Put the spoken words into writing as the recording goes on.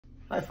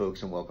Hi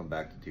folks, and welcome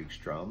back to Duke's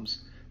Drums.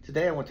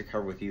 Today I want to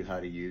cover with you how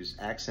to use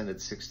accented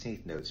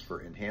 16th notes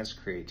for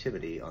enhanced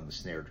creativity on the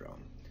snare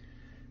drum.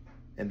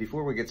 And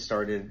before we get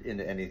started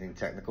into anything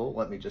technical,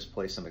 let me just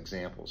play some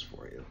examples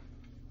for you.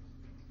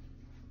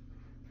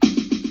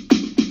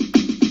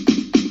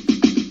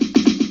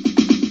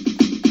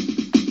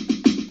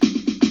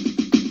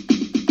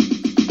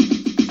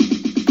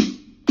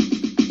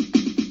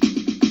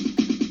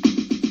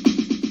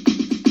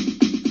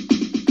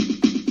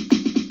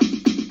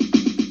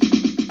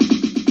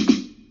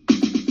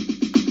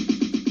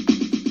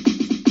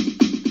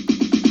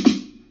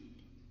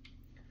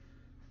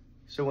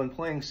 So when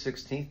playing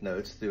 16th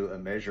notes through a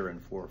measure in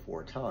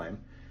 4/4 time,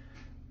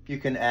 you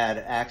can add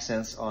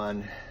accents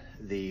on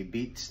the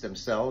beats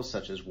themselves,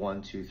 such as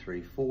 1, 2,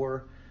 3,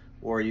 4,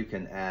 or you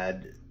can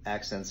add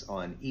accents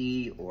on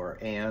E or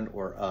and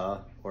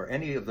or or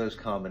any of those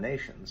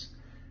combinations.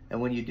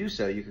 And when you do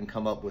so, you can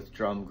come up with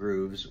drum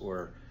grooves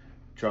or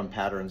drum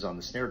patterns on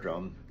the snare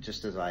drum,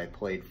 just as I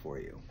played for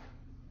you.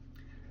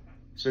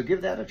 So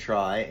give that a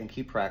try and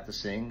keep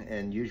practicing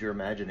and use your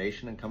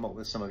imagination and come up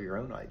with some of your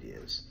own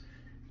ideas.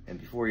 And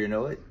before you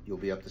know it, you'll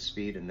be up to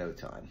speed in no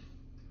time.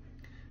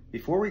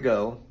 Before we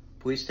go,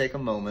 please take a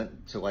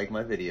moment to like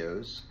my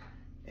videos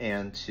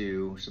and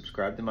to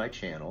subscribe to my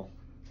channel.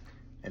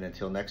 And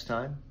until next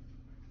time,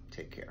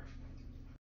 take care.